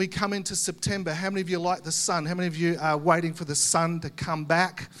We come into September. How many of you like the sun? How many of you are waiting for the sun to come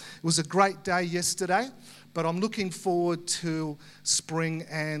back? It was a great day yesterday, but I'm looking forward to spring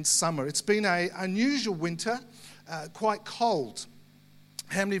and summer. It's been an unusual winter, quite cold.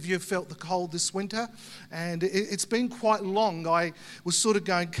 How many of you have felt the cold this winter? And it's been quite long. I was sort of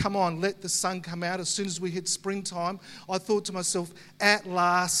going, come on, let the sun come out. As soon as we hit springtime, I thought to myself, at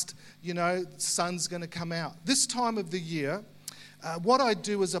last, the sun's going to come out. This time of the year, what I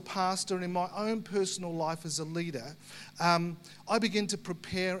do as a pastor and in my own personal life as a leader, I begin to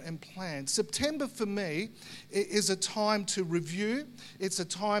prepare and plan. September for me is a time to review. It's a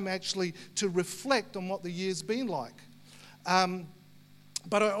time actually to reflect on what the year's been like.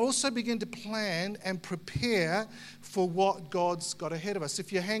 But I also begin to plan and prepare for what God's got ahead of us.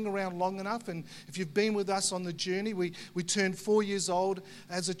 If you hang around long enough and if you've been with us on the journey, we turned 4 years old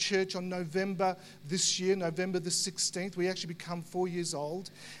as a church on November this year, November the 16th. We actually become 4 years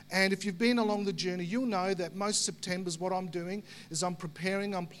old. And if you've been along the journey, you'll know that most Septembers what I'm doing is I'm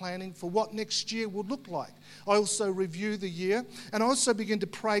planning for what next year would look like. I also review the year and I also begin to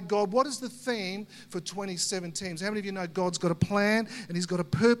pray, God, what is the theme for 2017? So how many of you know God's got a plan and He's got a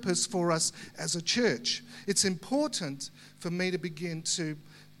purpose for us as a church? It's important for me to begin to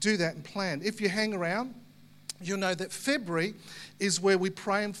do that and plan. If you hang around, you'll know that February is where we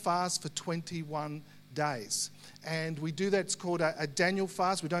pray and fast for 21 days. And we do that, it's called a Daniel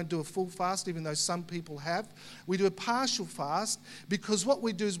fast. We don't do a full fast, even though some people have. We do a partial fast because what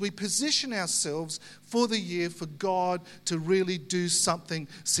we do is we position ourselves for the year for God to really do something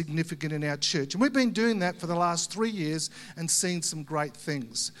significant in our church. And we've been doing that for the last 3 years and seen some great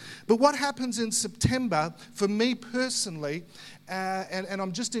things. But what happens in September, for me personally, and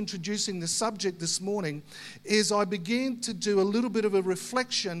I'm just introducing the subject this morning, is I begin to do a little bit of a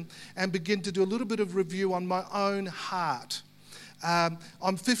reflection and begin to do a little bit of review on my own heart.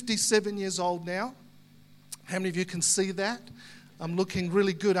 I'm 57 years old now. How many of you can see that? I'm looking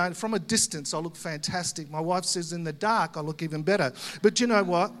really good. From a distance, I look fantastic. My wife says in the dark, I look even better. But you know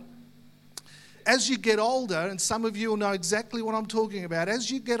what? As you get older, and some of you will know exactly what I'm talking about, as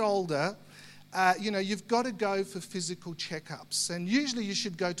you get older, you've got to go for physical checkups. And usually you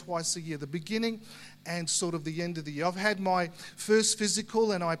should go twice a year, the beginning and sort of the end of the year. I've had my first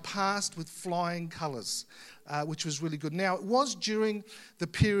physical and I passed with flying colours, which was really good. Now, it was during the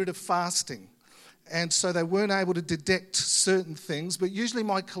period of fasting. And so they weren't able to detect certain things. But usually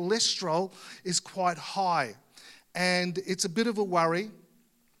my cholesterol is quite high. And it's a bit of a worry.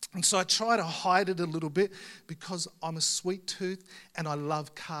 And so I try to hide it a little bit because I'm a sweet tooth and I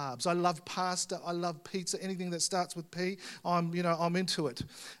love carbs. I love pasta. I love pizza. Anything that starts with P, I'm into it.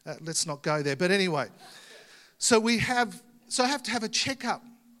 Let's not go there. But anyway, so I have to have a checkup,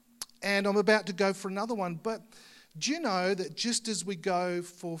 and I'm about to go for another one. But do you know that just as we go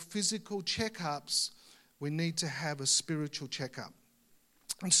for physical checkups, we need to have a spiritual checkup?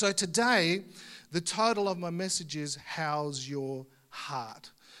 And so today, the title of my message is How's Your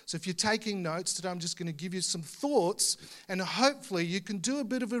Heart? So if you're taking notes today, I'm just going to give you some thoughts, and hopefully you can do a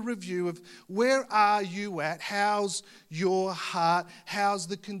bit of a review of where are you at? How's your heart? How's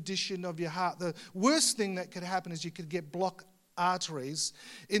the condition of your heart? The worst thing that could happen is you could get blocked arteries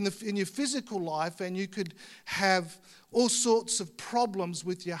in your physical life, and you could have all sorts of problems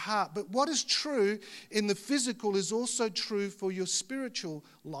with your heart. But what is true in the physical is also true for your spiritual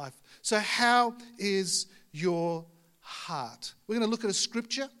life. So how is your heart? We're going to look at a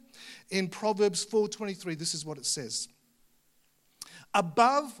scripture in Proverbs 4:23. This is what it says.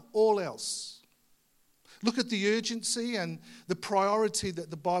 Above all else, look at the urgency and the priority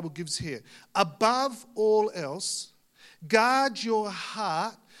that the Bible gives here. Above all else, guard your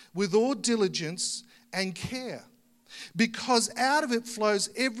heart with all diligence and care, because out of it flows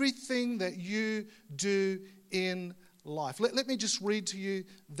everything that you do in life. Let me just read to you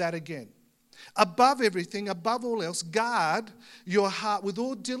that again. Above everything, above all else, guard your heart with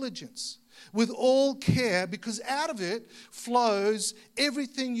all diligence, with all care, because out of it flows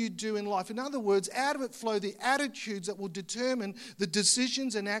everything you do in life. In other words, out of it flow the attitudes that will determine the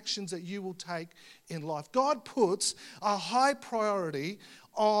decisions and actions that you will take in life. God puts a high priority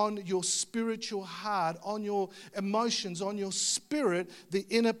on your spiritual heart, on your emotions, on your spirit, the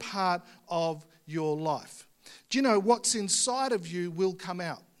inner part of your life. Do you know what's inside of you will come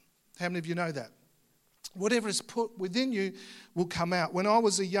out? How many of you know that? Whatever is put within you will come out. When I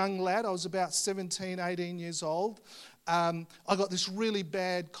was a young lad, I was about 17, 18 years old, I got this really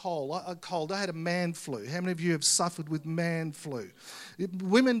bad cold. I had a man flu. How many of you have suffered with man flu?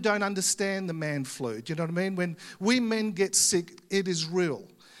 Women don't understand the man flu. Do you know what I mean? When we men get sick, it is real.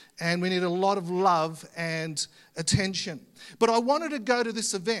 and we need a lot of love and attention. But I wanted to go to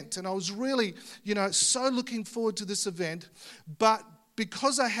this event, and I was really, so looking forward to this event, but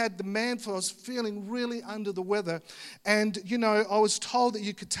because I had the man flu, I was feeling really under the weather, and, I was told that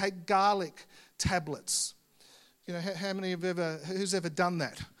you could take garlic tablets. How many who's ever done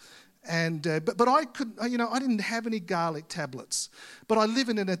that? And but I could, I didn't have any garlic tablets. But I live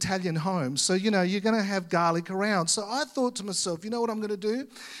in an Italian home, so you're going to have garlic around. So I thought to myself, you know what I'm going to do?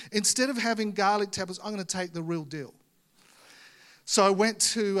 Instead of having garlic tablets, I'm going to take the real deal. So I went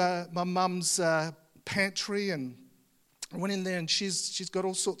to my mum's pantry, and I went in there, and she's got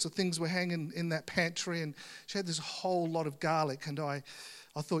all sorts of things were hanging in that pantry, and she had this whole lot of garlic, and I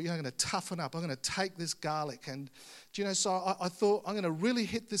thought, I'm going to toughen up. I'm going to take this garlic. And, so I thought, I'm going to really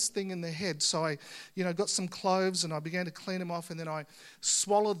hit this thing in the head. So I, got some cloves, and I began to clean them off, and then I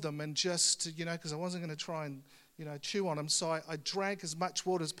swallowed them, and just, because I wasn't going to try and, chew on them. So I drank as much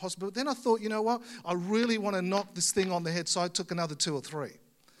water as possible. But then I thought, what? I really want to knock this thing on the head. So I took another 2 or 3.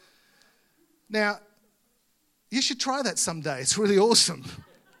 Now, you should try that someday. It's really awesome.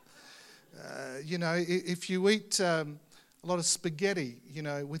 If you eat a lot of spaghetti,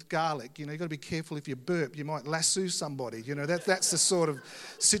 with garlic, you've got to be careful if you burp. You might lasso somebody. That's the sort of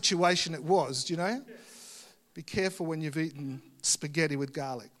situation it was, Be careful when you've eaten spaghetti with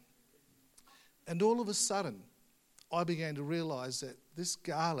garlic. And all of a sudden, I began to realize that this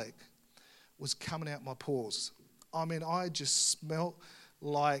garlic was coming out my pores. I mean, I just smelt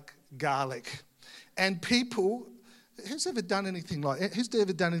like garlic. And people, who's ever done anything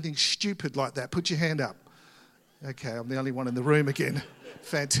stupid like that? Put your hand up. Okay, I'm the only one in the room again.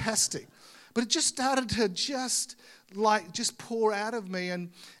 Fantastic. But it just started to just pour out of me, and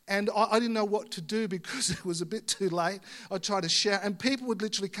I didn't know what to do because it was a bit too late. I tried to shout, and people would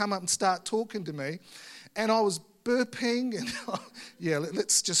literally come up and start talking to me, and I was burping, and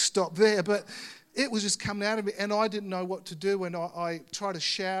let's just stop there. But it was just coming out of me, and I didn't know what to do, and I tried to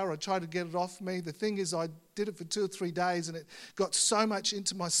shower, I tried to get it off me. The thing is, I did it for 2 or 3 days, and it got so much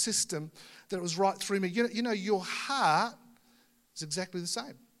into my system that it was right through me. Your heart is exactly the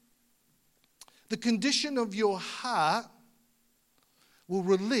same. The condition of your heart will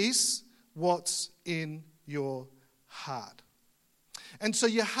release what's in your heart. And so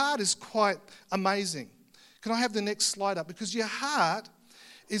your heart is quite amazing. Can I have the next slide up? Because your heart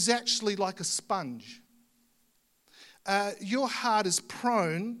is actually like a sponge. Your heart is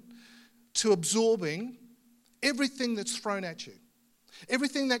prone to absorbing everything that's thrown at you.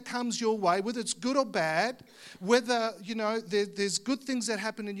 Everything that comes your way, whether it's good or bad, whether, there's good things that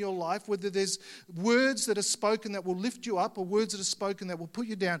happen in your life, whether there's words that are spoken that will lift you up or words that are spoken that will put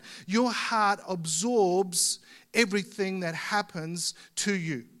you down, your heart absorbs everything that happens to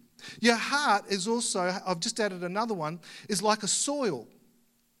you. Your heart is also, I've just added another one, is like a soil.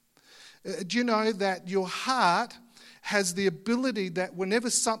 Do you know that your heart has the ability that whenever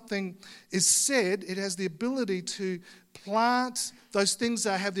something is said, it has the ability to plant those things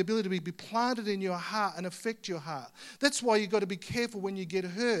that have the ability to be planted in your heart and affect your heart. That's why you've got to be careful when you get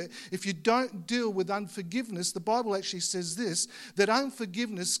hurt. If you don't deal with unforgiveness, the Bible actually says this, that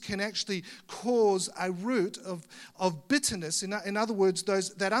unforgiveness can actually cause a root of bitterness. In other words,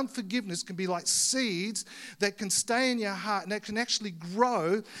 that unforgiveness can be like seeds that can stay in your heart and that can actually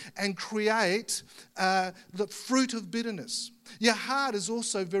grow and create the fruit of bitterness. Your heart is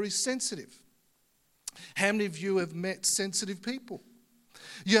also very sensitive. How many of you have met sensitive people?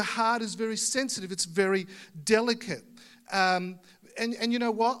 Your heart is very sensitive. It's very delicate. And you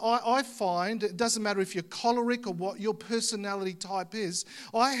know what? I find, it doesn't matter if you're choleric or what your personality type is,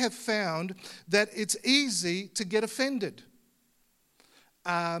 I have found that it's easy to get offended.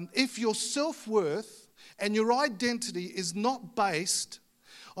 If your self-worth and your identity is not based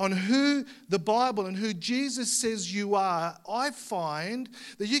on who the Bible and who Jesus says you are, I find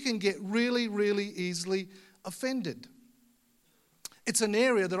that you can get really, really easily offended. It's an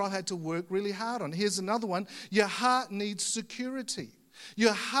area that I've had to work really hard on. Here's another one. Your heart needs security.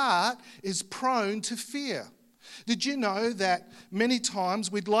 Your heart is prone to fear. Did you know that many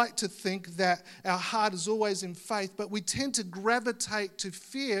times we'd like to think that our heart is always in faith, but we tend to gravitate to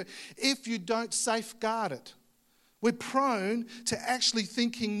fear if you don't safeguard it. We're prone to actually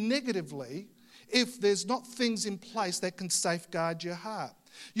thinking negatively if there's not things in place that can safeguard your heart.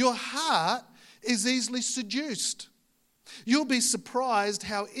 Your heart is easily seduced. You'll be surprised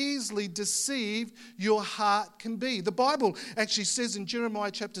how easily deceived your heart can be. The Bible actually says in Jeremiah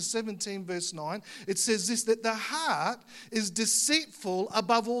chapter 17 verse 9, it says this, that the heart is deceitful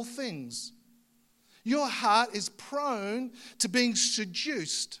above all things. Your heart is prone to being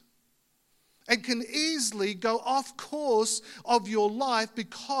seduced. and can easily go off course of your life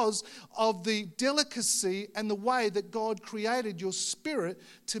because of the delicacy and the way that God created your spirit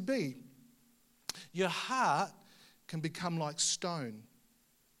to be. Your heart can become like stone.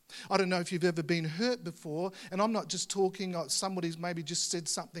 I don't know if you've ever been hurt before, and I'm not just talking, somebody's maybe just said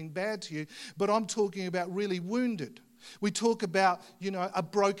something bad to you, but I'm talking about really wounded. We talk about, a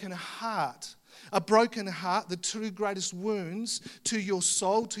broken heart. A broken heart, the two greatest wounds to your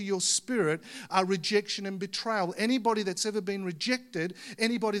soul, to your spirit, are rejection and betrayal. Anybody that's ever been rejected,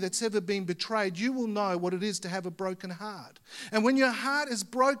 anybody that's ever been betrayed, you will know what it is to have a broken heart. And when your heart is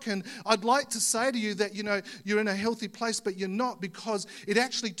broken, I'd like to say to you that, you're in a healthy place, but you're not, because it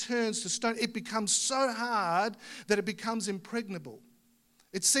actually turns to stone. It becomes so hard that it becomes impregnable.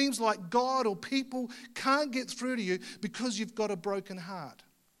 It seems like God or people can't get through to you because you've got a broken heart.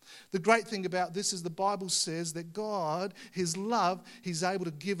 The great thing about this is the Bible says that God, His love, He's able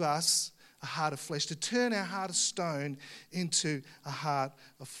to give us a heart of flesh, to turn our heart of stone into a heart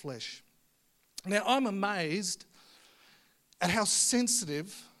of flesh. Now, I'm amazed at how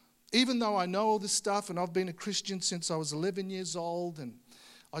sensitive, even though I know all this stuff and I've been a Christian since I was 11 years old and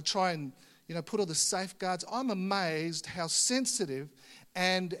I try and, put all the safeguards, I'm amazed how sensitive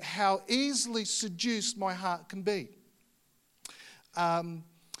and how easily seduced my heart can be.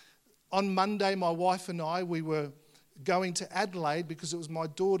 On Monday, my wife and I, we were going to Adelaide because it was my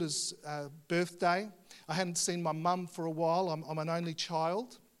daughter's birthday. I hadn't seen my mum for a while. I'm an only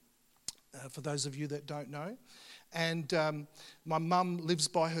child, for those of you that don't know. And my mum lives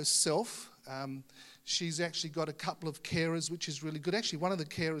by herself. She's actually got a couple of carers, which is really good. Actually, one of the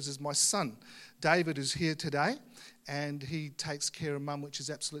carers is my son, David, who's here today. And he takes care of Mum, which is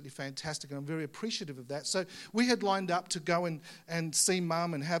absolutely fantastic, and I'm very appreciative of that. So we had lined up to go and see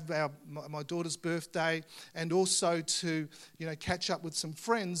Mum and have my daughter's birthday, and also to catch up with some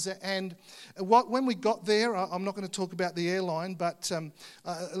friends. And when we got there, I'm not going to talk about the airline, but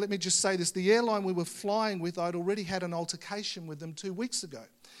let me just say this: the airline we were flying with, I'd already had an altercation with them 2 weeks ago.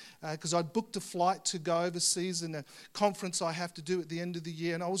 Because I'd booked a flight to go overseas in a conference I have to do at the end of the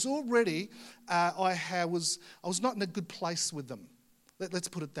year, and I was already, I was not in a good place with them. Let's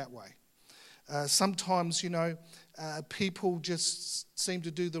put it that way. Sometimes, people just seem to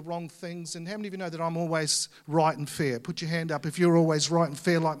do the wrong things, and how many of you know that I'm always right and fair? Put your hand up if you're always right and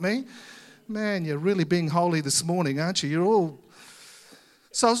fair like me. Man, you're really being holy this morning, aren't you? You're all...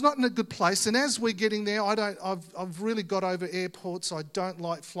 So I was not in a good place, and as we're getting there, I've really got over airports. I don't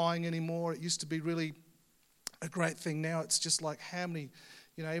like flying anymore. It used to be really a great thing. Now it's just like how many,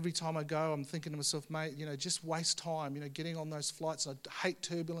 every time I go, I'm thinking to myself, mate, just waste time, getting on those flights. I hate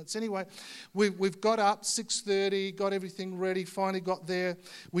turbulence. Anyway, we've got up 6:30, got everything ready, finally got there.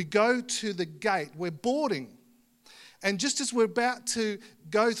 We go to the gate. We're boarding. And just as we're about to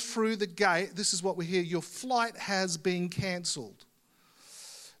go through the gate, this is what we hear: your flight has been cancelled.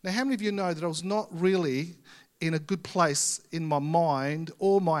 Now, how many of you know that I was not really in a good place in my mind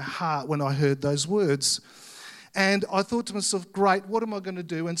or my heart when I heard those words? And I thought to myself, great, what am I going to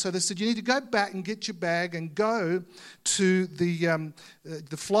do? And so they said, you need to go back and get your bag and go to the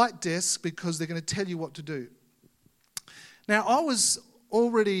flight desk because they're going to tell you what to do. Now, I was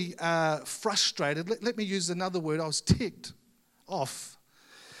already frustrated. Let me use another word. I was ticked off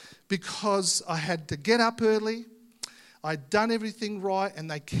because I had to get up early. I'd done everything right, and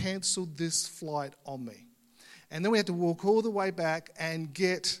they cancelled this flight on me. And then we had to walk all the way back and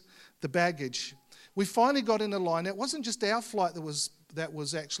get the baggage. We finally got in a line. It wasn't just our flight that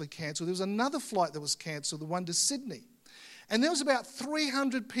was actually cancelled. There was another flight that was cancelled, the one to Sydney. And there was about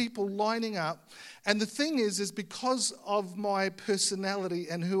 300 people lining up. And the thing is because of my personality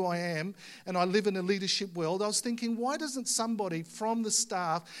and who I am, and I live in a leadership world, I was thinking, why doesn't somebody from the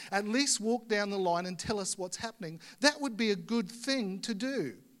staff at least walk down the line and tell us what's happening? That would be a good thing to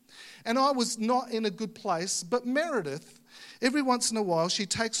do. And I was not in a good place, but Meredith, every once in a while, she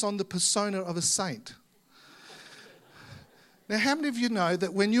takes on the persona of a saint. Now, how many of you know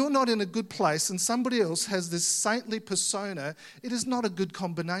that when you're not in a good place and somebody else has this saintly persona, it is not a good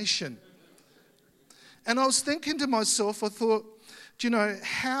combination? And I was thinking to myself, I thought,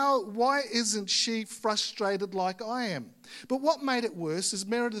 why isn't she frustrated like I am? But what made it worse is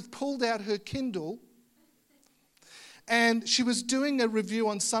Meredith pulled out her Kindle and she was doing a review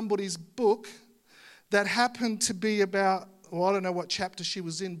on somebody's book that happened to be about, I don't know what chapter she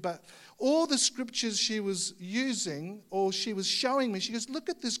was in, but all the scriptures she was using, or she was showing me, she goes, look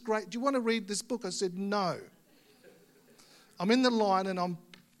at this great, do you want to read this book? I said, no. I'm in the line and I'm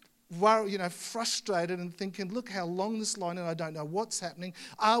frustrated and thinking, look how long this line, and I don't know what's happening.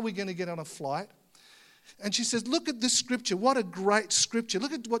 Are we going to get on a flight? And she says, look at this scripture. What a great scripture.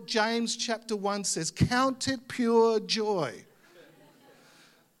 Look at what James chapter 1 says. Count it pure joy.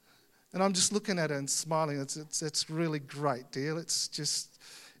 And I'm just looking at her and smiling. It's really great, dear. It's just...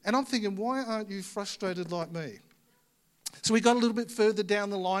 And I'm thinking, why aren't you frustrated like me? So we got a little bit further down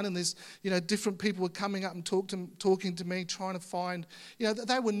the line, and there's, different people were coming up and talking to me, trying to find,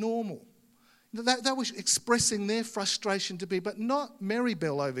 they were normal. They were expressing their frustration to me, but not Mary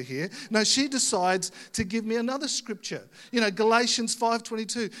Bell over here. No, she decides to give me another scripture. Galatians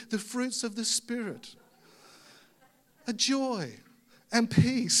 5:22, the fruits of the Spirit. A joy and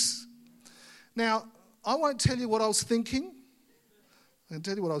peace. Now, I won't tell you what I was thinking. I can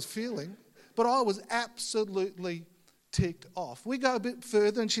tell you what I was feeling. But I was absolutely ticked off. We go a bit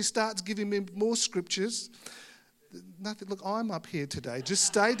further and she starts giving me more scriptures. Nothing. Look, I'm up here today. Just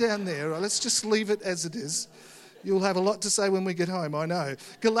stay down there. Let's just leave it as it is. You'll have a lot to say when we get home, I know.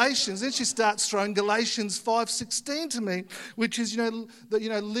 Galatians, then she starts throwing Galatians 5:16 to me, which is,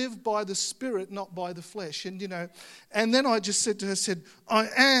 live by the Spirit, not by the flesh. And then I just said to her, I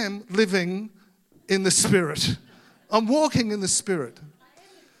am living in the Spirit. I'm walking in the Spirit.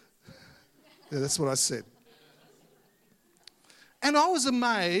 Yeah, that's what I said. And I was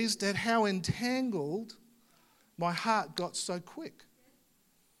amazed at how entangled my heart got so quick.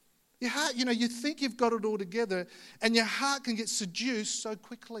 Your heart, you think you've got it all together, and your heart can get seduced so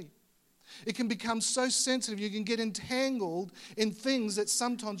quickly. It can become so sensitive. You can get entangled in things that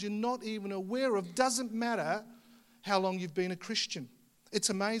sometimes you're not even aware of. Doesn't matter how long you've been a Christian.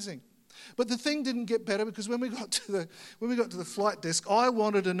 It's amazing. But the thing didn't get better, because when we got to the flight desk, I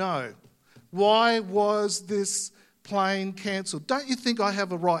wanted to know, why was this plane cancelled? Don't you think I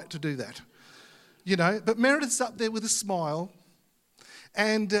have a right to do that? But Meredith's up there with a smile,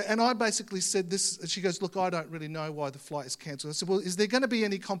 and I basically said this. She goes, look, I don't really know why the flight is cancelled. I said, well, is there going to be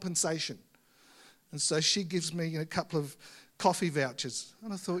any compensation? And so she gives me a couple of coffee vouchers.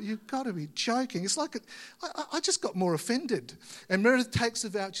 And I thought, you've got to be joking. It's like, I just got more offended. And Meredith takes the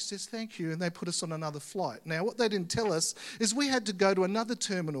voucher, says, thank you, and they put us on another flight. Now, what they didn't tell us is we had to go to another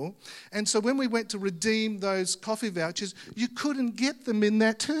terminal, and so when we went to redeem those coffee vouchers, you couldn't get them in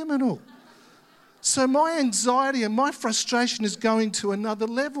that terminal. So my anxiety and my frustration is going to another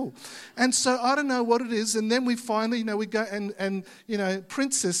level. And so I don't know what it is. And then we finally, we go and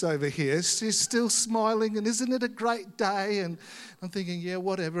Princess over here, she's still smiling. And isn't it a great day? And I'm thinking, yeah,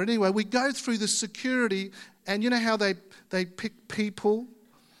 whatever. Anyway, we go through the security, and you know how they pick people,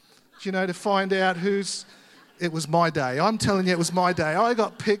 to find out who's... It was my day. I'm telling you, it was my day. I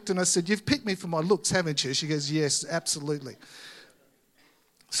got picked, and I said, you've picked me for my looks, haven't you? She goes, yes, absolutely.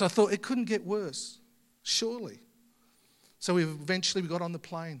 So I thought it couldn't get worse, surely. So we got on the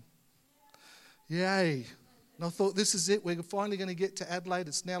plane. Yay. And I thought, this is it. We're finally going to get to Adelaide.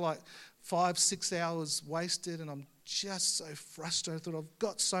 It's now like 5-6 hours wasted, and I'm just so frustrated. I thought, I've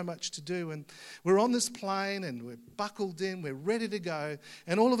got so much to do. And we're on this plane, and we're buckled in. We're ready to go.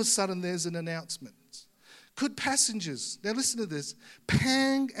 And all of a sudden, there's an announcement. Could passengers, now listen to this,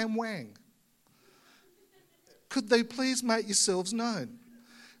 Pang and Wang, could they please make yourselves known?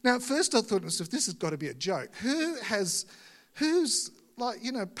 Now, at first I thought to myself, this has got to be a joke. Who's like,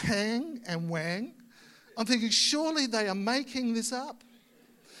 Pang and Wang? I'm thinking, surely they are making this up.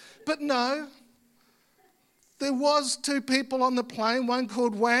 But no, there was 2 people on the plane, one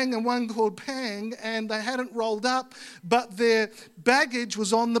called Wang and one called Pang, and they hadn't rolled up, but their baggage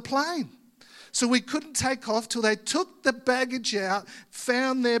was on the plane. So we couldn't take off till they took the baggage out,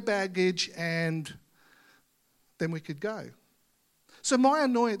 found their baggage, and then we could go. So my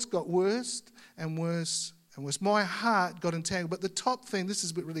annoyance got worse and worse and worse. My heart got entangled. But the top thing, this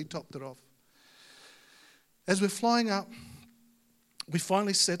is what really topped it off. As we're flying up, we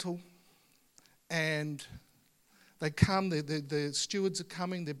finally settle, and they come, the stewards are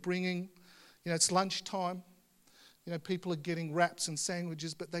coming, they're bringing, it's lunchtime. People are getting wraps and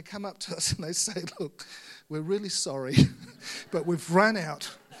sandwiches, but they come up to us and they say, look, we're really sorry, but we've run out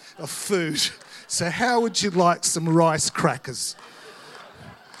of food. So how would you like some rice crackers?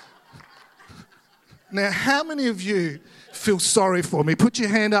 Now, how many of you feel sorry for me? Put your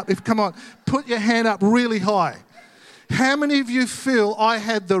hand up. Put your hand up really high. How many of you feel I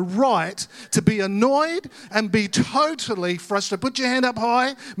had the right to be annoyed and be totally frustrated? Put your hand up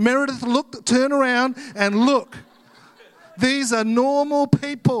high. Meredith, look, turn around and look. These are normal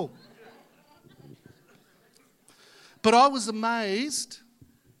people. But I was amazed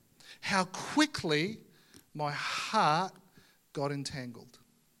how quickly my heart got entangled.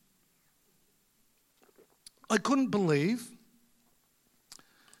 I couldn't believe,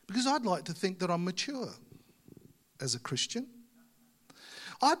 because I'd like to think that I'm mature as a Christian.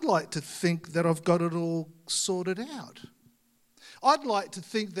 I'd like to think that I've got it all sorted out. I'd like to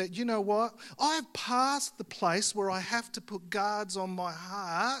think that, you know what, I've passed the place where I have to put guards on my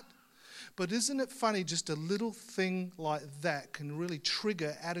heart. But isn't it funny, just a little thing like that can really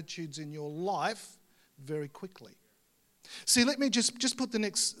trigger attitudes in your life very quickly. See, let me just put the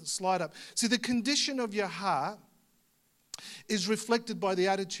next slide up. See, the condition of your heart is reflected by the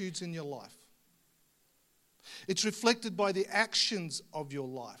attitudes in your life. It's reflected by the actions of your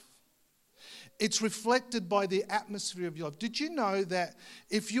life. It's reflected by the atmosphere of your life. Did you know that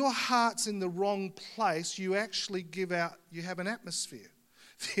if your heart's in the wrong place, you actually you have an atmosphere?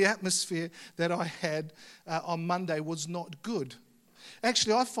 The atmosphere that I had on Monday was not good.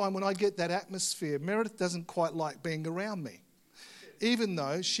 Actually, I find when I get that atmosphere, Meredith doesn't quite like being around me. Even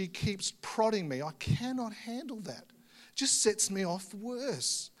though she keeps prodding me, I cannot handle that. It just sets me off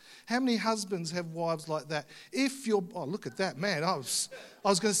worse. How many husbands have wives like that? Look at that, man. I was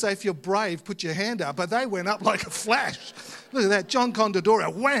going to say, if you're brave, put your hand up, but they went up like a flash. Look at that, John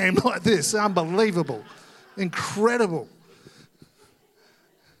Condadora, wham, like this. Unbelievable. Incredible.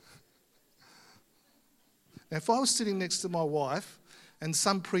 Now, if I was sitting next to my wife and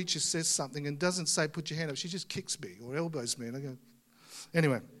some preacher says something and doesn't say, put your hand up, she just kicks me or elbows me. And I go,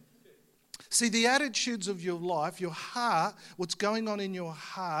 anyway. See, the attitudes of your life, your heart, what's going on in your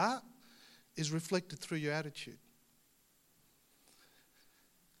heart is reflected through your attitude.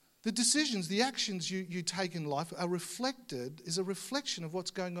 The decisions, the actions you take in life is a reflection of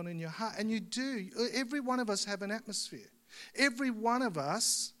what's going on in your heart. And every one of us have an atmosphere. Every one of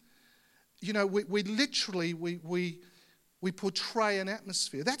us, we portray an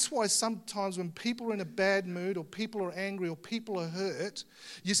atmosphere. That's why sometimes when people are in a bad mood or people are angry or people are hurt,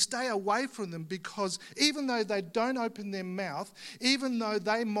 you stay away from them, because even though they don't open their mouth, even though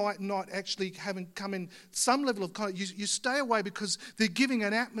they might not actually haven't come in some level of contact, you stay away because they're giving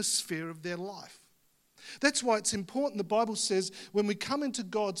an atmosphere of their life. That's why it's important. The Bible says when we come into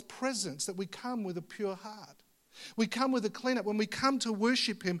God's presence that we come with a pure heart. We come with a clean up. When we come to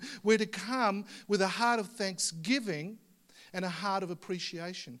worship Him, we're to come with a heart of thanksgiving and a heart of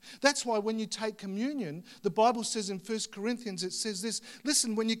appreciation. That's why when you take communion, the Bible says in 1 Corinthians, it says this,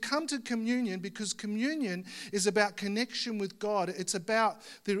 listen, when you come to communion, because communion is about connection with God, it's about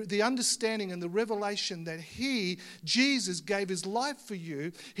the understanding and the revelation that Jesus, gave His life for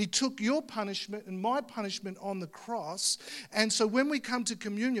you. He took your punishment and my punishment on the cross. And so when we come to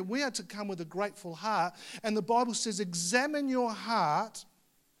communion, we are to come with a grateful heart. And the Bible says, examine your heart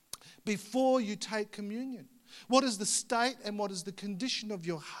before you take communion. What is the state and what is the condition of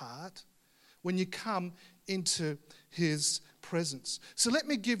your heart when you come into His presence? So let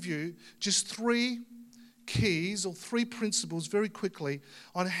me give you just 3 keys or 3 principles very quickly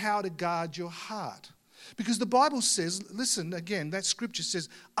on how to guard your heart. Because the Bible says, listen, again, that scripture says,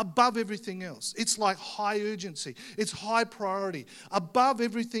 above everything else. It's like high urgency. It's high priority. Above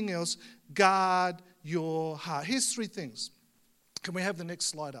everything else, guard your heart. Here's 3 things. Can we have the next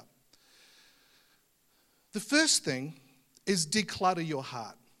slide up? The first thing is declutter your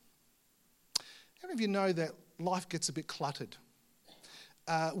heart. How many of you know that life gets a bit cluttered?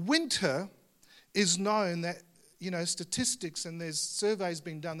 Winter is known that, statistics, and there's surveys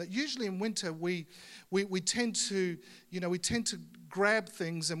being done that usually in winter we tend to, grab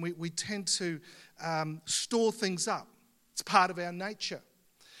things and we tend to store things up. It's part of our nature.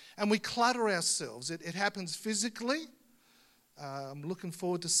 And we clutter ourselves. It happens physically. I'm looking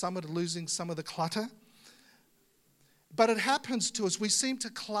forward to summer, to losing some of the clutter. But it happens to us. We seem to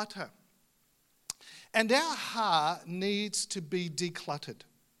clutter. And our heart needs to be decluttered.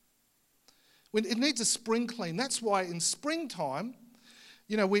 It needs a spring clean. That's why in springtime,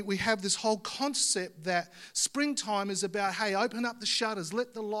 we have this whole concept that springtime is about, hey, open up the shutters,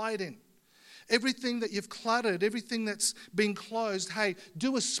 let the light in. Everything that you've cluttered, everything that's been closed, hey,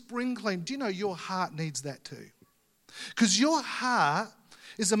 do a spring clean. Do you know your heart needs that too? Because your heart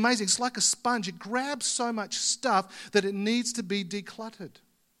is amazing. It's like a sponge. It grabs so much stuff that it needs to be decluttered.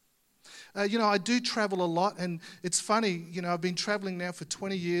 I do travel a lot, and it's funny, I've been traveling now for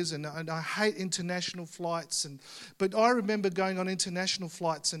 20 years, and I hate international flights. But I remember going on international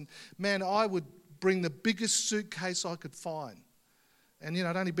flights, and man, I would bring the biggest suitcase I could find. And,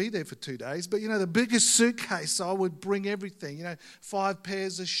 I'd only be there for 2 days, but, the biggest suitcase, I would bring everything, 5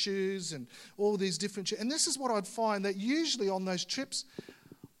 pairs of shoes and all these different shoes. And this is what I'd find, that usually on those trips,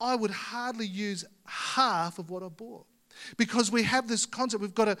 I would hardly use half of what I bought. Because we have this concept,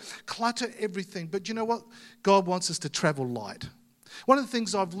 we've got to clutter everything. But you know what? God wants us to travel light. One of the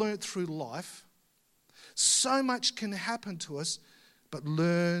things I've learned through life, so much can happen to us, but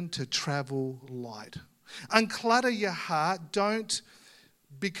learn to travel light. Unclutter your heart. Don't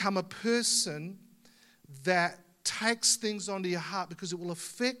become a person that takes things onto your heart, because it will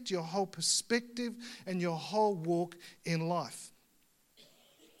affect your whole perspective and your whole walk in life.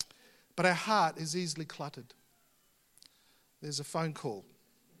 But our heart is easily cluttered. There's a phone call.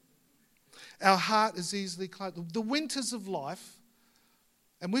 Our heart is easily cluttered. The winters of life,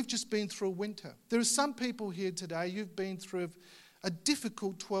 and we've just been through a winter. There are some people here today, you've been through a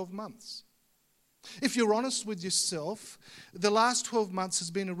difficult 12 months. If you're honest with yourself, the last 12 months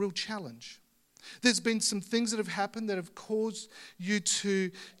has been a real challenge. There's been some things that have happened that have caused you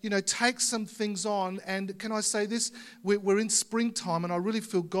to, take some things on. And can I say this? We're in springtime, and I really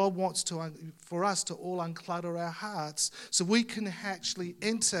feel God wants for us to all unclutter our hearts so we can actually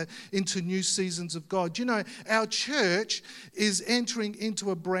enter into new seasons of God. Our church is entering into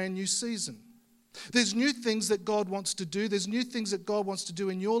a brand new season. There's new things that God wants to do. There's new things that God wants to do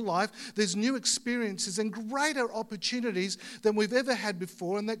in your life. There's new experiences and greater opportunities than we've ever had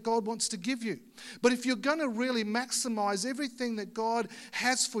before and that God wants to give you. But if you're going to really maximize everything that God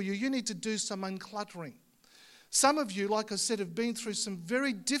has for you, you need to do some uncluttering. Some of you, like I said, have been through some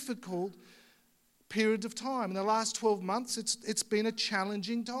very difficult periods of time. In the last 12 months, it's been a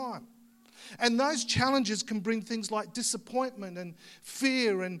challenging time. And those challenges can bring things like disappointment and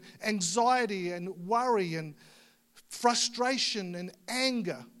fear and anxiety and worry and frustration and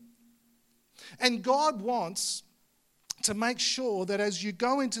anger. And God wants to make sure that as you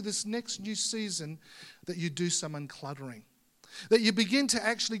go into this next new season, that you do some uncluttering. That you begin to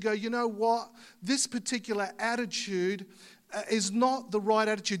actually go, you know what, this particular attitude is not the right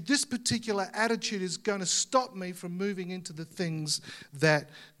attitude. This particular attitude is going to stop me from moving into the things that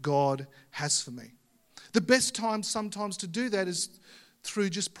God has for me. The best time sometimes to do that is through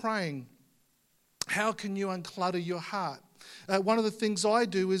just praying. How can you unclutter your heart? One of the things I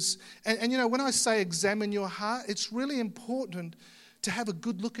do is, and when I say examine your heart, it's really important to have a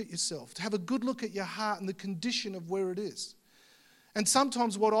good look at yourself, to have a good look at your heart and the condition of where it is. And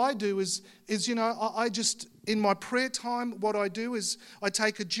sometimes what I do is I just, in my prayer time, what I do is I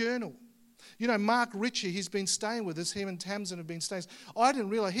take a journal. Mark Ritchie, he's been staying with us. Him and Tamsin have been staying. I didn't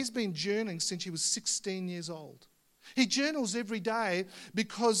realize he's been journaling since he was 16 years old. He journals every day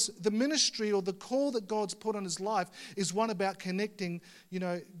because the ministry or the call that God's put on his life is one about connecting,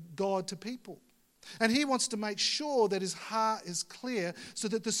 God to people. And he wants to make sure that his heart is clear so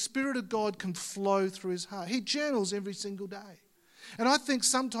that the Spirit of God can flow through his heart. He journals every single day. And I think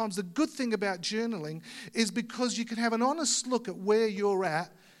sometimes the good thing about journaling is because you can have an honest look at where you're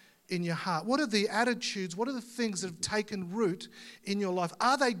at in your heart. What are the attitudes? What are the things that have taken root in your life?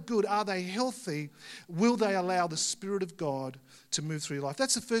 Are they good? Are they healthy? Will they allow the Spirit of God to move through your life?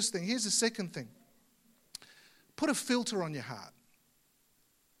 That's the first thing. Here's the second thing. Put a filter on your heart.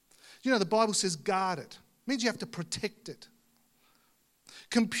 The Bible says guard it. It means you have to protect it.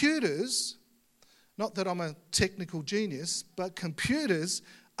 Computers, not that I'm a technical genius, but computers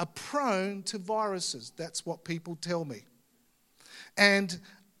are prone to viruses. That's what people tell me. And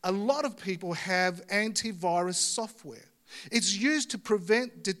a lot of people have antivirus software. It's used to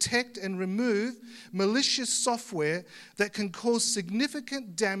prevent, detect, and remove malicious software that can cause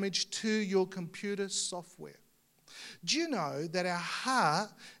significant damage to your computer software. Do you know that our heart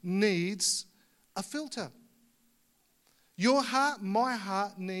needs a filter? Your heart, my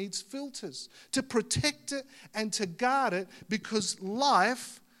heart needs filters to protect it and to guard it, because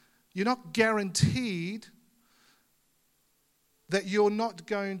life, you're not guaranteed that you're not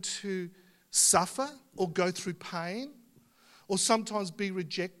going to suffer or go through pain or sometimes be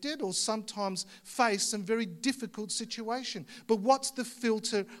rejected or sometimes face some very difficult situation. But what's the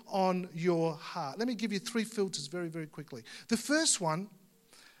filter on your heart? Let me give you 3 filters very, very quickly. The first one,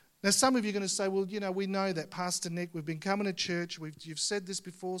 now some of you are going to say, well, we know that, Pastor Nick, we've been coming to church, you've said this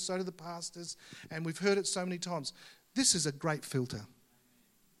before, so do the pastors, and we've heard it so many times. This is a great filter.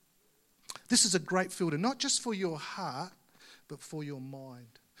 This is a great filter, not just for your heart, but for your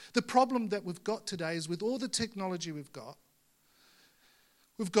mind. The problem that we've got today is with all the technology we've got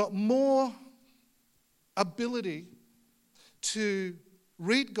more ability to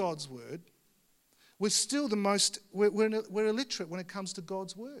read God's word. We're still we're illiterate when it comes to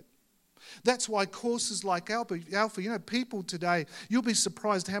God's word. That's why courses like Alpha, people today, you'll be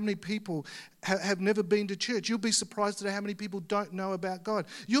surprised how many people have never been to church. You'll be surprised today how many people don't know about God.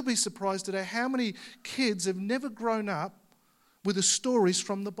 You'll be surprised today how many kids have never grown up with the stories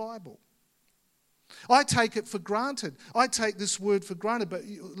from the Bible. I take it for granted. I take this word for granted, but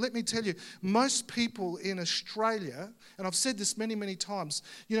let me tell you, most people in Australia, and I've said this many, many times,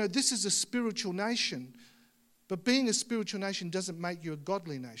 this is a spiritual nation, but being a spiritual nation doesn't make you a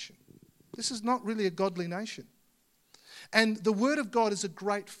godly nation. This is not really a godly nation. And the Word of God is a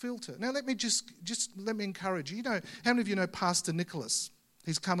great filter. Now, let me encourage you. You know, how many of you know Pastor Nicholas?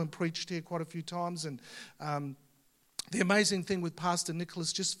 He's come and preached here quite a few times. And the amazing thing with Pastor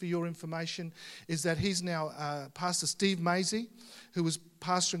Nicholas, just for your information, is that he's now, Pastor Steve Maisie, who was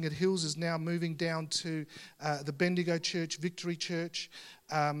pastoring at Hills, is now moving down to the Bendigo Church, Victory Church.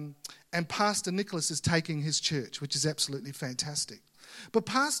 And Pastor Nicholas is taking his church, which is absolutely fantastic. But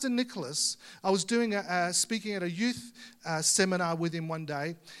Pastor Nicholas, I was speaking at a youth seminar with him one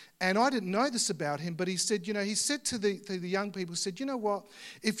day, and I didn't know this about him, but he said, he said to the young people, he said, you know what,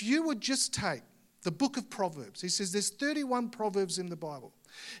 if you would just take the book of Proverbs, he says there's 31 Proverbs in the Bible.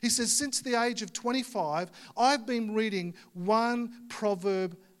 He says since the age of 25, I've been reading one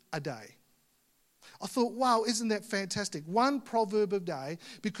proverb a day. I thought, wow, isn't that fantastic? One proverb a day,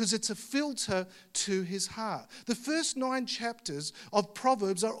 because it's a filter to his heart. The first 9 chapters of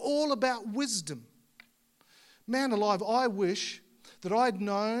Proverbs are all about wisdom. Man alive, I wish that I'd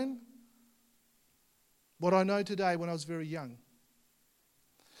known what I know today when I was very young.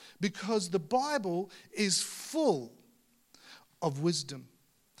 Because the Bible is full of wisdom.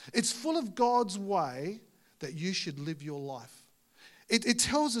 It's full of God's way that you should live your life. It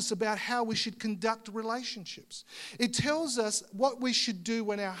tells us about how we should conduct relationships. It tells us what we should do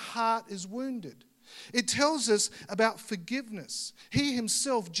when our heart is wounded. It tells us about forgiveness. He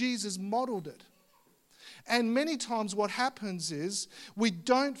himself, Jesus, modeled it. And many times what happens is we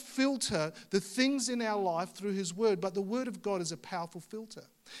don't filter the things in our life through his word, but the word of God is a powerful filter.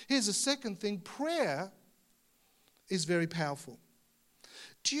 Here's a second thing. Prayer is very powerful.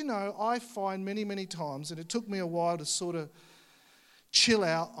 Do you know, I find many, many times, and it took me a while to sort of chill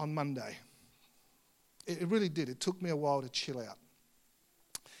out on Monday. It really did. It took me a while to chill out.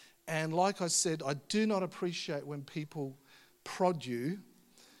 And like I said, I do not appreciate when people prod you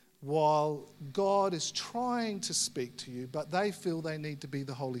while God is trying to speak to you, but they feel they need to be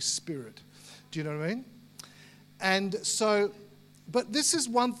the Holy Spirit. Do you know what I mean? And so, but this is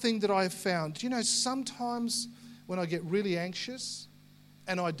one thing that I have found. You know, sometimes when I get really anxious,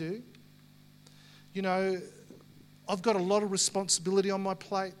 and I do, you know, I've got a lot of responsibility on my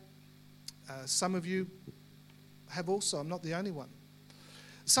plate. Some of you have also. I'm not the only one.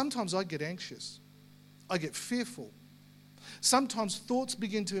 Sometimes I get anxious. I get fearful. Sometimes thoughts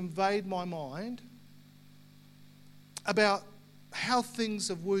begin to invade my mind about how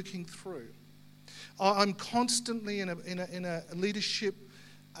things are working through. I'm constantly in a leadership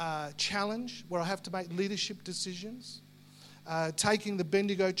challenge where I have to make leadership decisions. Taking the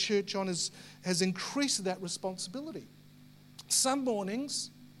Bendigo Church on has increased that responsibility. Some mornings,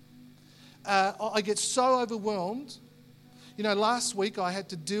 I get so overwhelmed. You know, last week I had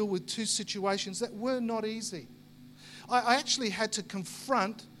to deal with 2 situations that were not easy. I actually had to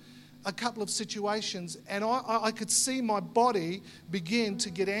confront a couple of situations, and I could see my body begin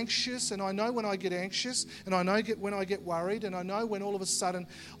to get anxious, and I know when I get anxious, and I know when I get worried, and I know when all of a sudden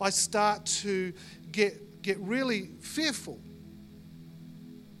I start to get really fearful.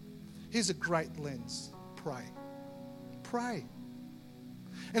 Here's a great lens. Pray. Pray.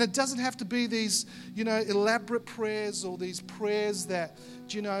 And it doesn't have to be these, you know, elaborate prayers or these prayers that,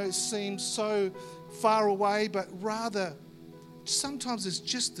 you know, seem so far away, but rather sometimes it's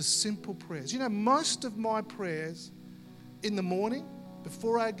just the simple prayers. You know, most of my prayers in the morning,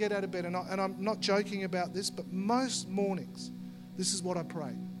 before I get out of bed, and I'm not joking about this, but most mornings, this is what I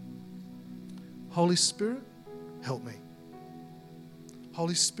pray. Holy Spirit, help me.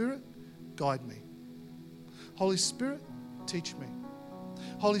 Holy Spirit, guide me. Holy Spirit, teach me.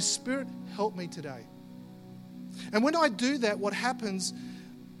 Holy Spirit, help me today. And when I do that, what happens,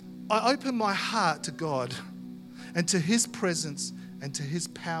 I open my heart to God and to his presence and to his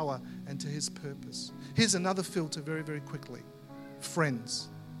power and to his purpose. Here's another filter very, very quickly. Friends.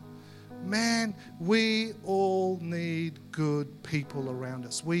 Man, we all need good people around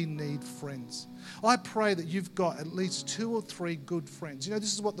us. We need friends. I pray that you've got at least 2 or 3 good friends. You know,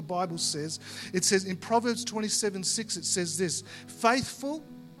 this is what the Bible says. It says in Proverbs 27:6, it says this: faithful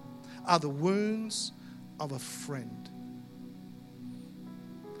are the wounds of a friend.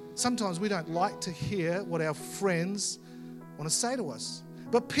 Sometimes we don't like to hear what our friends want to say to us.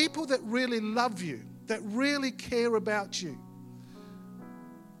 But people that really love you, that really care about you,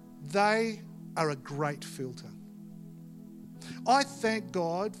 they are a great filter. I thank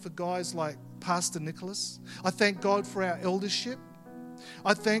God for guys like Pastor Nicholas. I thank God for our eldership.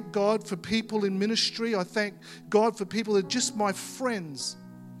 I thank God for people in ministry. I thank God for people that are just my friends.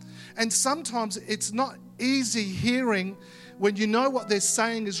 And sometimes it's not easy hearing when you know what they're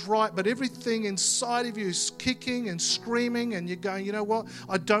saying is right, but everything inside of you is kicking and screaming, and you're going, you know what,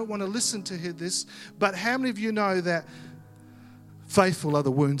 I don't want to listen to hear this. But how many of you know that Faithful are the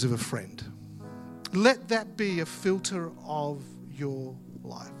wounds of a friend. Let that be a filter of your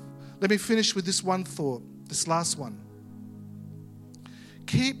life. Let me finish with this one thought, this last one.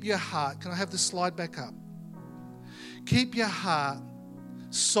 Keep your heart, can I have the slide back up? Keep your heart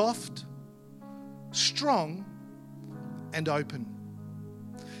soft, strong, and open.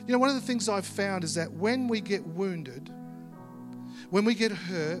 You know, one of the things I've found is that when we get wounded, when we get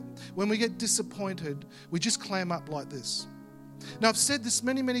hurt, when we get disappointed, we just clam up like this. Now, I've said this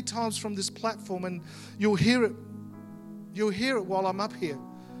many, many times from this platform, and you'll hear it while I'm up here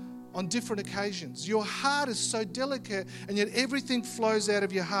on different occasions. Your heart is so delicate, and yet everything flows out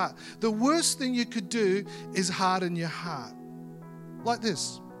of your heart. The worst thing you could do is harden your heart. Like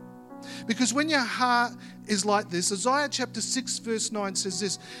this. Because when your heart is like this, Isaiah chapter 6 verse 9 says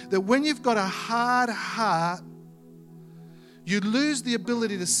this, that when you've got a hard heart, you lose the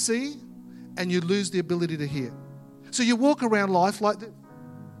ability to see and you lose the ability to hear. So you walk around life like this.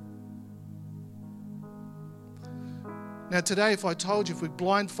 Now today, if I told you, if we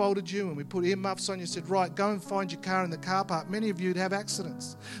blindfolded you and we put earmuffs on you and said, right, go and find your car in the car park, many of you would have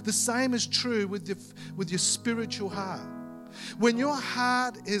accidents. The same is true with your spiritual heart. When your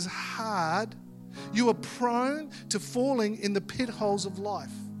heart is hard, you are prone to falling in the pit holes of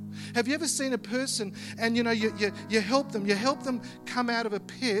life. Have you ever seen a person and, you help them come out of a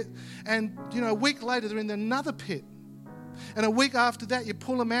pit and, a week later they're in another pit. And a week after that, you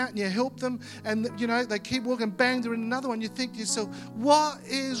pull them out and you help them and, they keep walking, bang, they're in another one. You think to yourself, what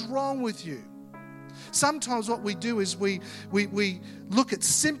is wrong with you? Sometimes what we do is we look at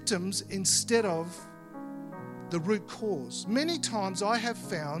symptoms instead of the root cause. Many times I have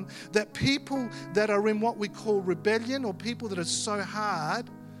found that people that are in what we call rebellion or people that are so hard,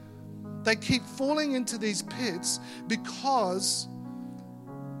 they keep falling into these pits because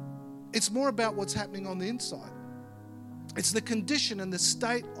it's more about what's happening on the inside. It's the condition and the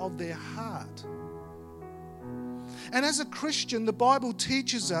state of their heart. And as a Christian, the Bible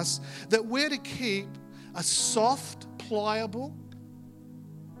teaches us that we're to keep a soft, pliable,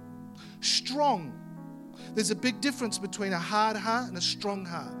 strong. There's a big difference between a hard heart and a strong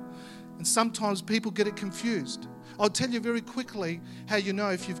heart. And sometimes people get it confused. I'll tell you very quickly how you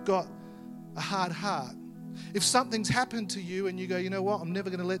know if you've got a hard heart. If something's happened to you and you go, you know what, I'm never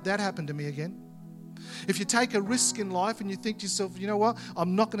going to let that happen to me again. If you take a risk in life and you think to yourself, you know what,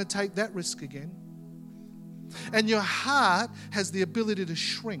 I'm not going to take that risk again. And your heart has the ability to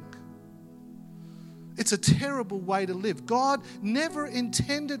shrink. It's a terrible way to live. God never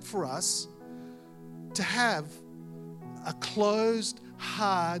intended for us to have a closed,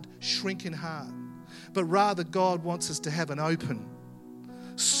 hard, shrinking heart. But rather, God wants us to have an open,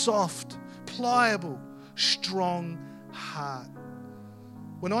 soft, pliable, strong heart.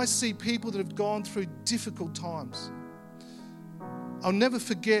 When I see people that have gone through difficult times, I'll never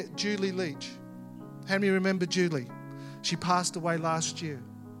forget Julie Leach. How many remember Julie? She passed away last year.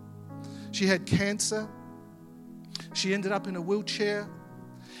 She had cancer. She ended up in a wheelchair.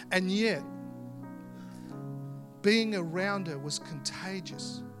 And yet, being around her was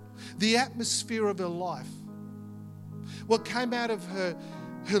contagious. The atmosphere of her life, what came out of her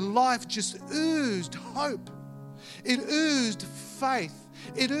life just oozed hope. It oozed faith.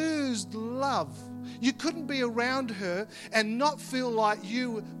 It oozed love. You couldn't be around her and not feel like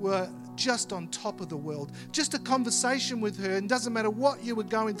you were just on top of the world. Just a conversation with her, and doesn't matter what you were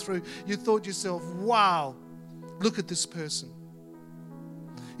going through, you thought to yourself, wow, look at this person.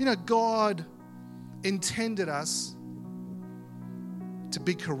 God intended us to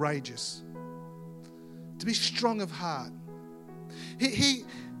be courageous, to be strong of heart. He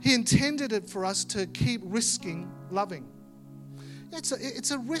intended it for us to keep risking loving.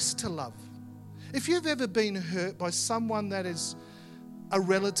 It's a risk to love. If you've ever been hurt by someone that is a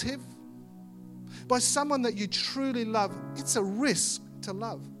relative, by someone that you truly love, it's a risk to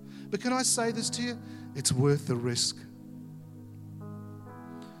love. But can I say this to you? It's worth the risk.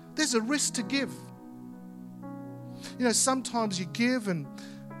 There's a risk to give. Sometimes you give, and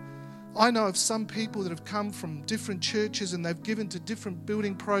I know of some people that have come from different churches and they've given to different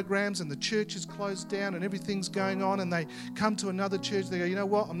building programs, and the church is closed down and everything's going on, and they come to another church. They go, you know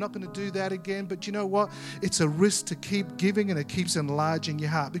what, I'm not going to do that again. But you know what? It's a risk to keep giving, and it keeps enlarging your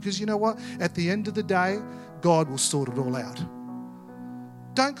heart. Because you know what? At the end of the day, God will sort it all out.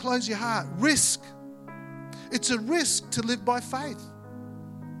 Don't close your heart. Risk. It's a risk to live by faith.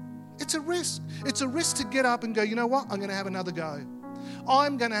 It's a risk. It's a risk to get up and go, you know what? I'm going to have another go.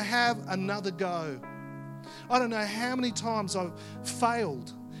 I'm going to have another go. I don't know how many times I've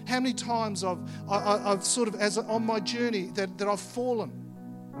failed, how many times I've sort of, as on my journey, that I've fallen.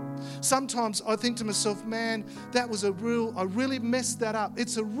 Sometimes I think to myself, man, I really messed that up.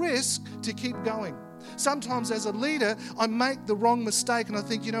 It's a risk to keep going. Sometimes as a leader, I make the wrong mistake and I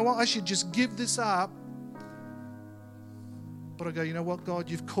think, you know what, I should just give this up. But I go, you know what, God,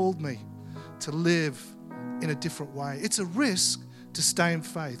 you've called me to live in a different way. It's a risk to stay in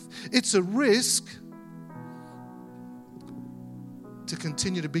faith. It's a risk to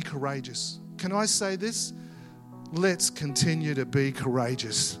continue to be courageous. Can I say this? Let's continue to be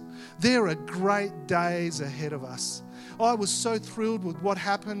courageous. There are great days ahead of us. I was so thrilled with what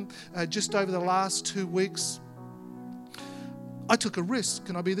happened just over the last 2 weeks. I took a risk.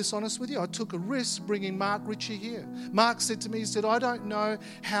 Can I be this honest with you? I took a risk bringing Mark Ritchie here. Mark said to me, he said, I don't know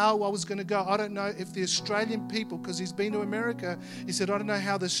how I was going to go. I don't know if the Australian people, because he's been to America, he said, I don't know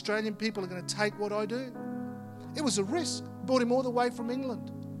how the Australian people are going to take what I do. It was a risk. Brought him all the way from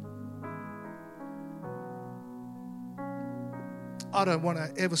England. I don't want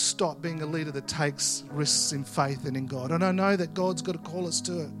to ever stop being a leader that takes risks in faith and in God. And I know that God's got to call us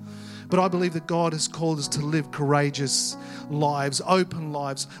to it. But I believe that God has called us to live courageous lives, open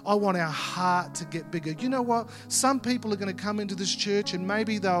lives. I want our heart to get bigger. You know what? Some people are going to come into this church and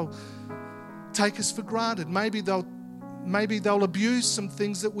maybe they'll take us for granted. Maybe they'll abuse some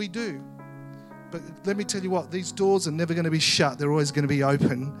things that we do. But let me tell you what, these doors are never going to be shut. They're always going to be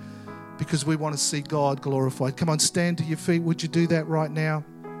open because we want to see God glorified. Come on, stand to your feet. Would you do that right now?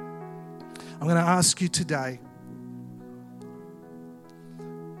 I'm going to ask you today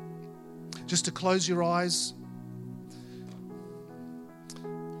just to close your eyes.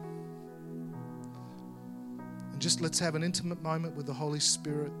 And just let's have an intimate moment with the Holy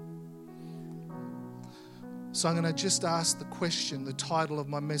Spirit. So I'm going to just ask the question. The title of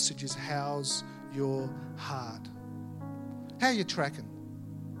my message is, how's your heart? How are you tracking?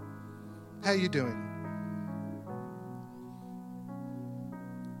 How are you doing?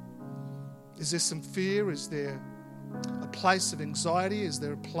 Is there some fear? Is there a place of anxiety? Is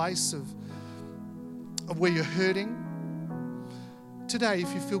there a place of where you're hurting? Today,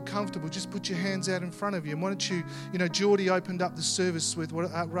 if you feel comfortable, just put your hands out in front of you. And why don't you, Geordie opened up the service with,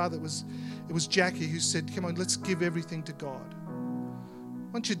 it was Jackie who said, come on, let's give everything to God.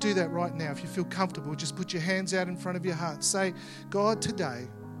 Why don't you do that right now? If you feel comfortable, just put your hands out in front of your heart. Say, God, today,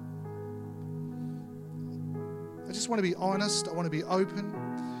 I just want to be honest. I want to be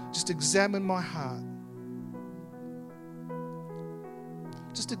open. Just examine my heart.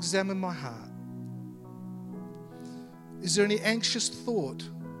 Just examine my heart. Is there any anxious thought?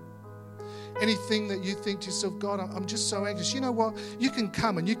 Anything that you think to yourself, God, I'm just so anxious. You know what? You can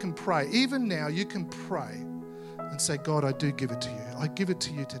come and you can pray. Even now, you can pray and say, God, I do give it to you. I give it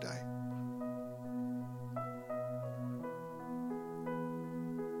to you today.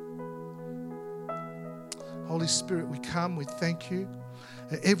 Holy Spirit, we come, we thank you.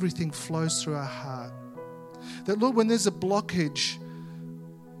 That everything flows through our heart. That, Lord, when there's a blockage,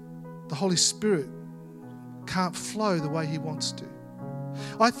 the Holy Spirit can't flow the way He wants to.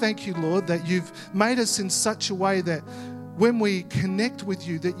 I thank you, Lord, that you've made us in such a way that when we connect with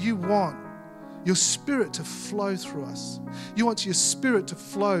you, that you want your Spirit to flow through us. You want your Spirit to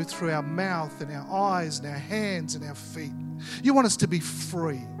flow through our mouth and our eyes and our hands and our feet. You want us to be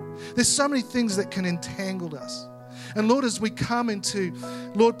free. There's so many things that can entangle us. And Lord, as we come into,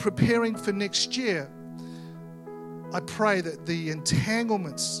 Lord, preparing for next year, I pray that the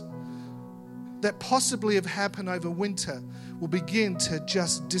entanglements that possibly have happened over winter will begin to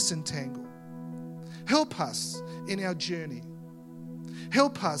just disentangle. Help us in our journey.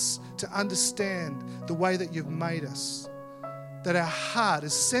 Help us to understand the way that you've made us, that our heart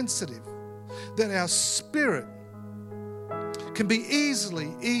is sensitive, that our spirit can be easily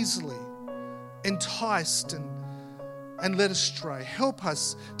enticed and led astray. Help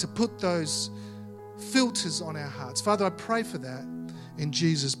us to put those filters on our hearts. Father, I pray for that in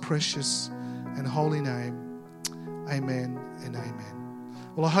Jesus' precious and holy name. Amen and amen.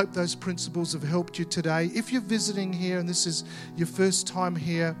 Well, I hope those principles have helped you today. If you're visiting here and this is your first time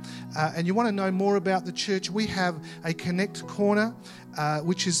here and you want to know more about the church, we have a Connect Corner,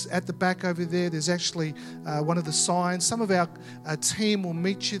 which is at the back over there. There's actually one of the signs. Some of our team will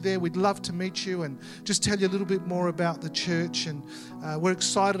meet you there. We'd love to meet you and just tell you a little bit more about the church. And we're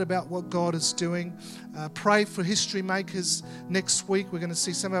excited about what God is doing. Pray for History Makers next week. We're going to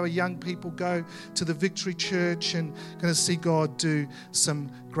see some of our young people go to the Victory Church and going to see God do some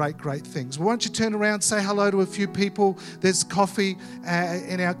great things. Well, why don't you turn around, say hello to a few people. There's coffee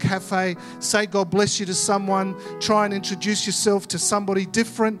in our cafe. Say God bless you to someone. Try and introduce yourself to somebody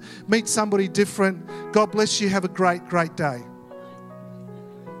different. Meet somebody different. God bless you. Have a great day.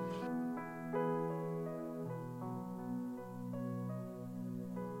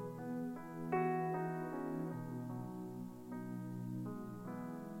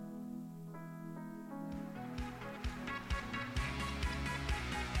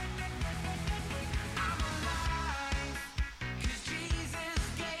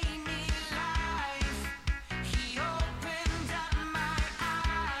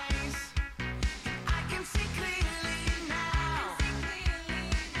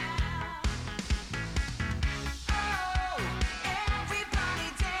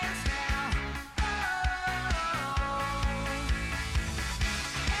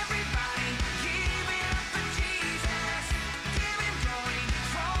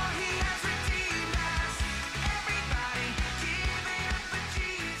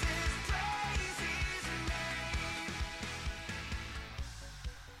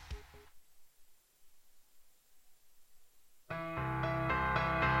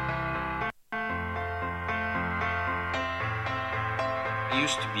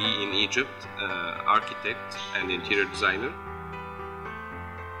 used to be in Egypt, architect and interior designer.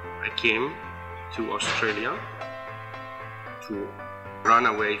 I came to Australia to run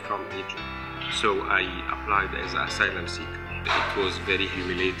away from Egypt. So I applied as an asylum seeker. It was very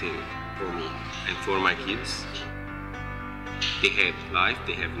humiliating for me and for my kids. They have life,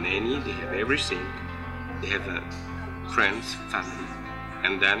 they have nanny, they have everything. They have friends, family,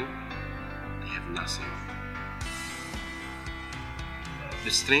 and then they have nothing. The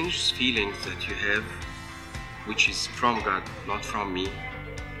strange feelings that you have, which is from God, not from me,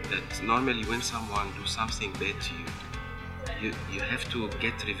 that normally when someone do something bad to you, you have to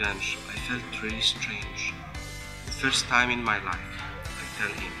get revenge. I felt really strange. The first time in my life, I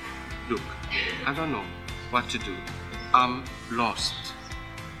tell him, look, I don't know what to do. I'm lost.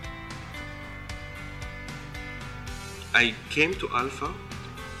 I came to Alpha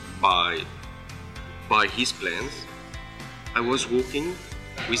by his plans. I was walking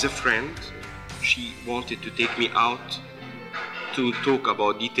with a friend. She wanted to take me out to talk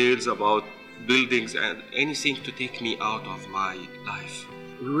about details about buildings and anything to take me out of my life.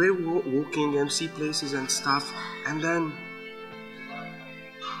 We were walking and see places and stuff, and then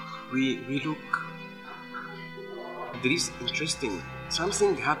we look. There is interesting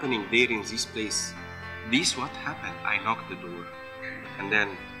something happening there in this place. This what happened. I knocked the door, and then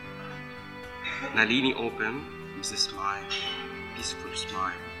Nalini opened with a smile, peaceful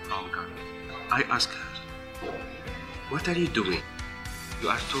smile from God. I asked her, "What are you doing? You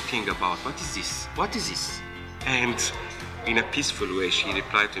are talking about what is this? What is this?" And in a peaceful way, she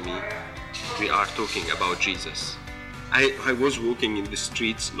replied to me, "We are talking about Jesus." I was walking in the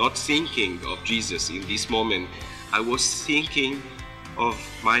streets, not thinking of Jesus in this moment. I was thinking of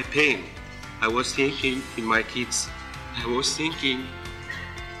my pain. I was thinking in my kids. I was thinking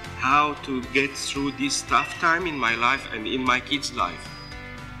how to get through this tough time in my life and in my kids' life.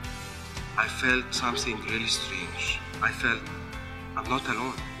 I felt something really strange. I felt I'm not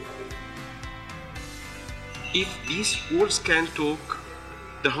alone. If these words can talk,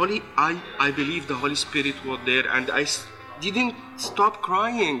 I believe the Holy Spirit was there, and I didn't stop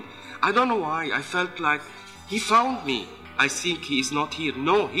crying. I don't know why. I felt like He found me. I think He is not here.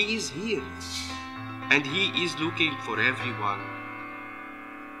 No, He is here. And He is looking for everyone.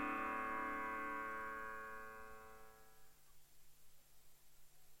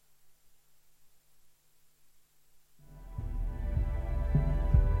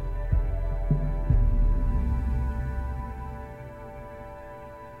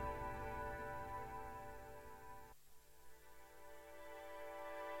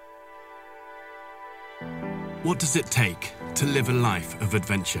 What does it take to live a life of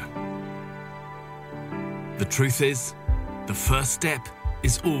adventure? The truth is, the first step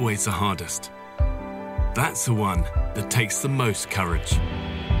is always the hardest. That's the one that takes the most courage.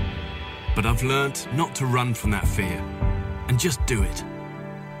 But I've learned not to run from that fear and just do it.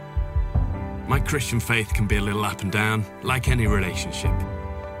 My Christian faith can be a little up and down, like any relationship.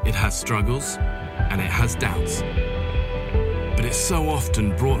 It has struggles and it has doubts. But it's so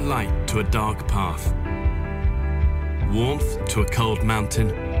often brought light to a dark path, warmth to a cold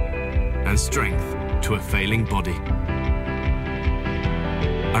mountain, and strength to a failing body.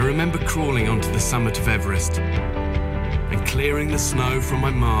 I remember crawling onto the summit of Everest and clearing the snow from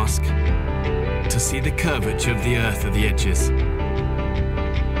my mask to see the curvature of the earth at the edges.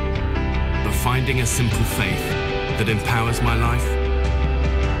 But finding a simple faith that empowers my life,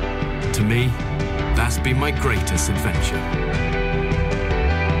 to me, that's been my greatest adventure.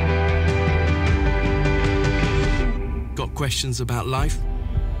 Got questions about life?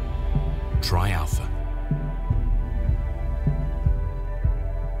 Try Alpha.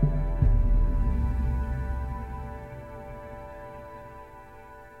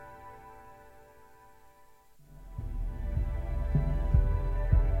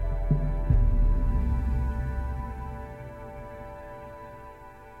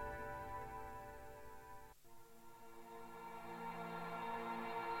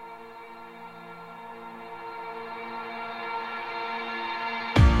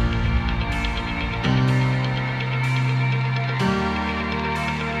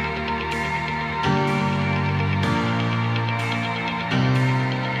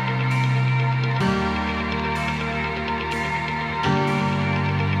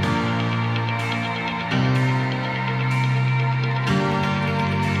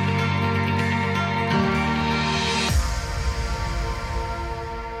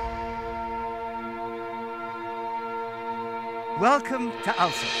 Welcome to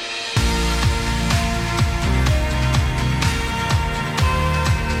Alpha.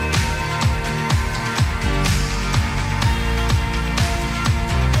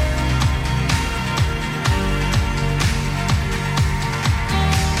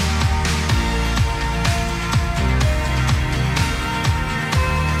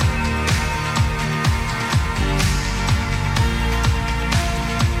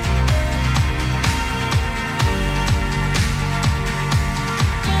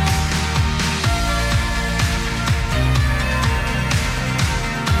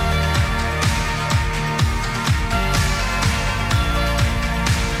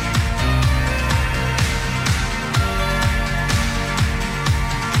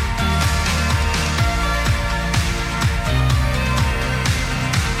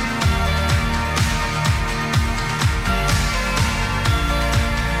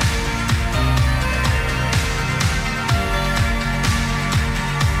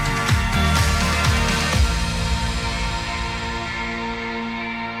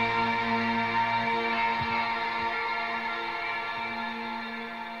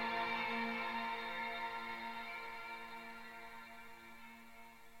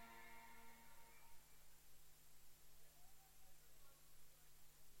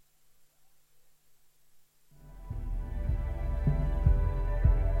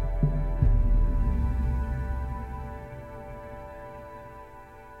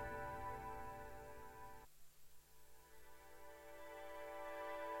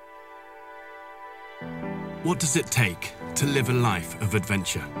 What does it take to live a life of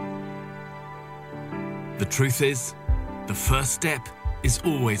adventure? The truth is, the first step is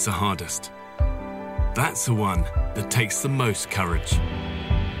always the hardest. That's the one that takes the most courage.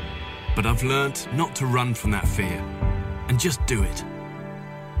 But I've learned not to run from that fear and just do it.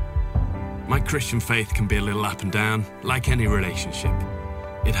 My Christian faith can be a little up and down, like any relationship.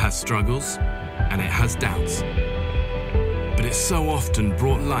 It has struggles and it has doubts. But it's so often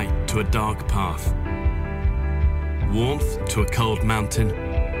brought light to a dark path, warmth to a cold mountain,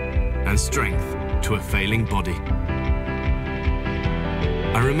 and strength to a failing body.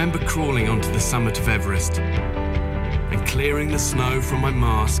 I remember crawling onto the summit of Everest and clearing the snow from my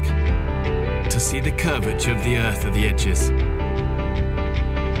mask to see the curvature of the earth at the edges.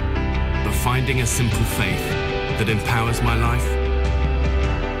 But finding a simple faith that empowers my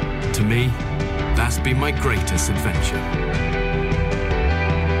life, to me, that's been my greatest adventure.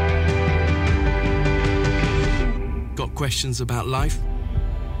 Got questions about life?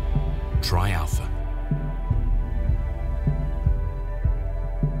 Try Alpha.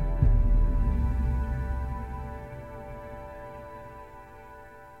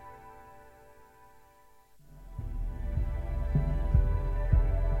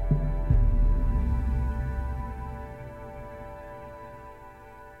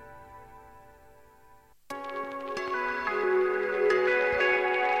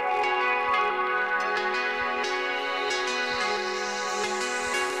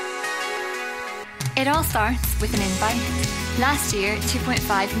 It all starts with an invite. Last year,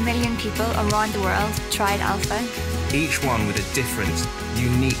 2.5 million people around the world tried Alpha. Each one with a different,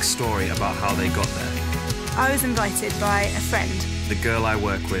 unique story about how they got there. I was invited by a friend. The girl I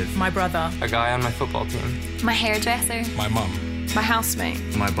work with. My brother. A guy on my football team. My hairdresser. My mum. My housemate.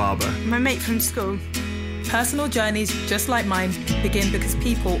 My barber. My mate from school. Personal journeys just like mine begin because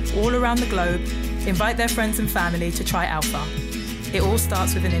people all around the globe invite their friends and family to try Alpha. It all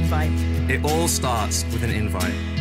starts with an invite. It all starts with an invite.